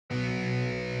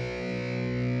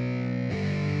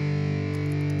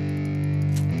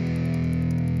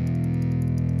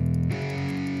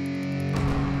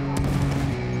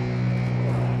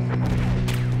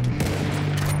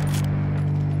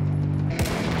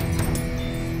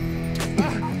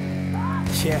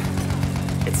Yeah,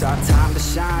 it's our time to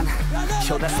shine.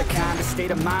 Yo, that's the kind of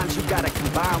state of mind you gotta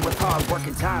combine with hard work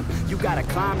and time. You gotta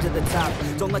climb to the top.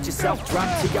 Don't let yourself drop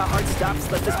till your heart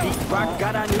stops. Let this beat rock.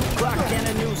 Got a new clock and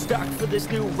a new stock for this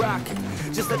new rock.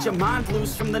 Just let your mind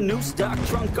loose from the new stock.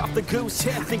 Drunk off the goose,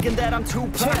 thinking that I'm too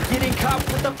pop. Getting caught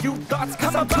with a few thoughts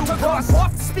cause I'm too lost.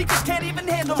 Off, the speakers can't even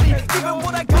handle me. Even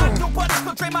what I got, nobody's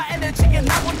gonna drain my energy. And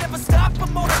I will never stop,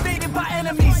 I'm motivated by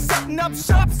enemies. Setting up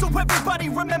shop so everybody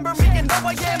remember me. And no,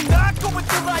 I am not going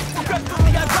through life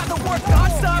regretfully. I'd rather work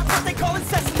non-stop, what they call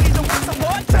incessantly, than work some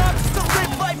more time just to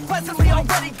live life pleasantly.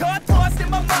 Already got lost in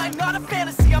my mind, not a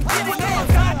fantasy. I'm getting all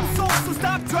gotten souls, so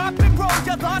stop, drop, and roll.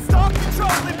 You lost all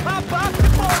control and pop off the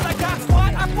ball. I got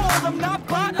squat, I fold, I'm not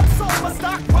bought, I'm sold. My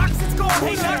stock rocks, it's gold.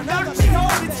 Hey, knock, knock, she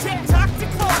hold it, shit, talk to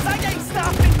close. I ain't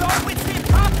stopping, no, it's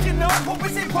hip-hop, you know. Or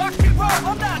is it rock and roll?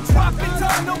 I'm not dropping,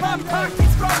 don't know my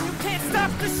pocket's grown. You can't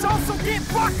stop the show, so get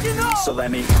rockin' on. So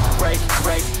let me break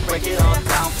it all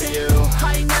down for you.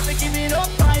 I ain't never giving up,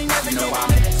 I ain't never giving up.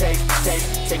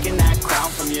 Taking that crown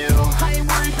from you. I ain't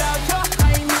worried about you,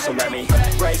 I ain't never. So let me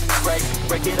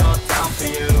break it all down for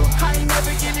you. I ain't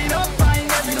never giving up, I ain't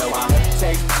never giving up.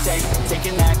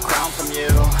 Taking that crown from you.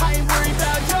 I ain't worried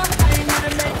about you, I ain't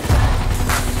never make.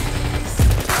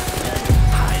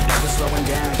 I ain't never slowing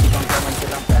down, keep on going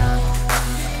till I'm down.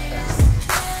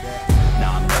 No,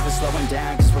 I'm never slowing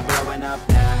down, cause we're blowing up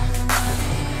now.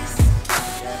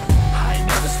 I ain't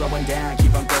never slowing down,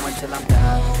 keep on going till I'm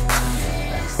down.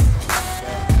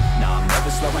 No, I'm never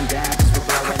slowing down, cause we're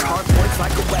blowing up. Hard words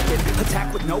like a weapon,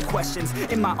 attack with no questions.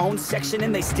 In my own section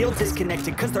and they still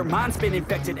disconnected, cause their mind's been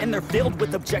infected and they're filled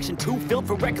with objection. Too filled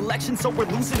for recollection, so we're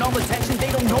losing all attention.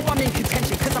 They don't know I'm in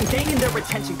contention, cause I'm gaining their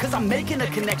attention. Cause I'm making a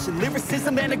connection,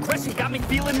 lyricism and aggression got me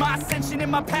feeling my ascension.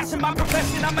 In my passion, my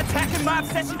profession, I'm attacking my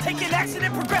obsession. Taking action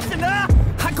and progression, I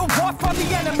go off on the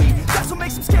enemy, that's what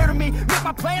makes them scared of me. Make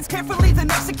my plans carefully,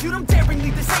 then execute them daringly.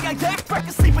 They say I act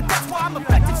recklessly, but that's why I'm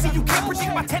effective. See, you can't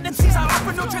predict my tendencies, I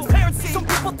offer no transparency. Some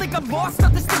people think I'm lost,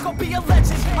 others think I'll be a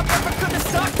legend. I'm never gonna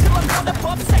stop till I'm one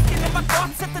above second. And my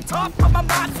thoughts at the top, but my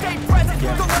mind stay present.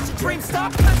 Don't let your dreams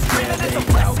stop, cause dreaming is a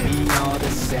blessing. They me all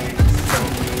the same,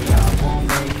 told me I won't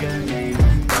make a name.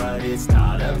 But it's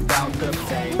not about the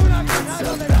fame, it's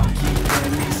about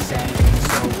keeping me sane.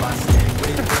 So I stay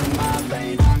within my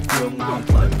lane, feel my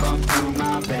blood pump through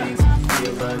my veins.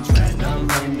 Feel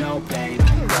adrenaline, no pain,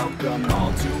 welcome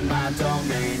all to my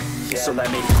domain. So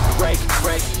let me break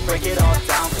it all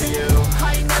down for you.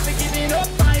 I ain't never giving up,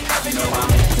 I ain't never giving up.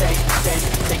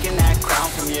 Taking that crown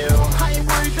from you. I ain't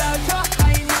worried about you,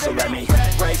 I ain't never. So let me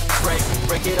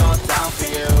break it all down for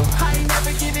you. I ain't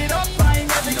never giving up, I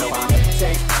ain't never giving up.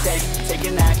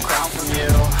 Taking that crown from you.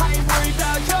 I ain't worried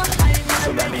about you, I ain't never.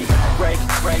 So let me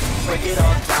break it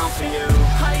all down for you.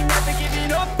 I ain't never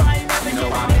giving up, I ain't never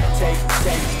giving up.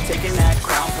 Taking that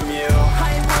crown from you.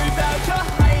 I ain't worried about you,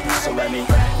 I ain't never. So let me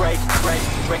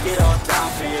break it all down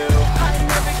for you. I ain't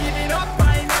never giving up,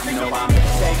 I ain't never giving up.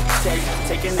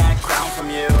 Taking that crown from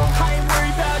you.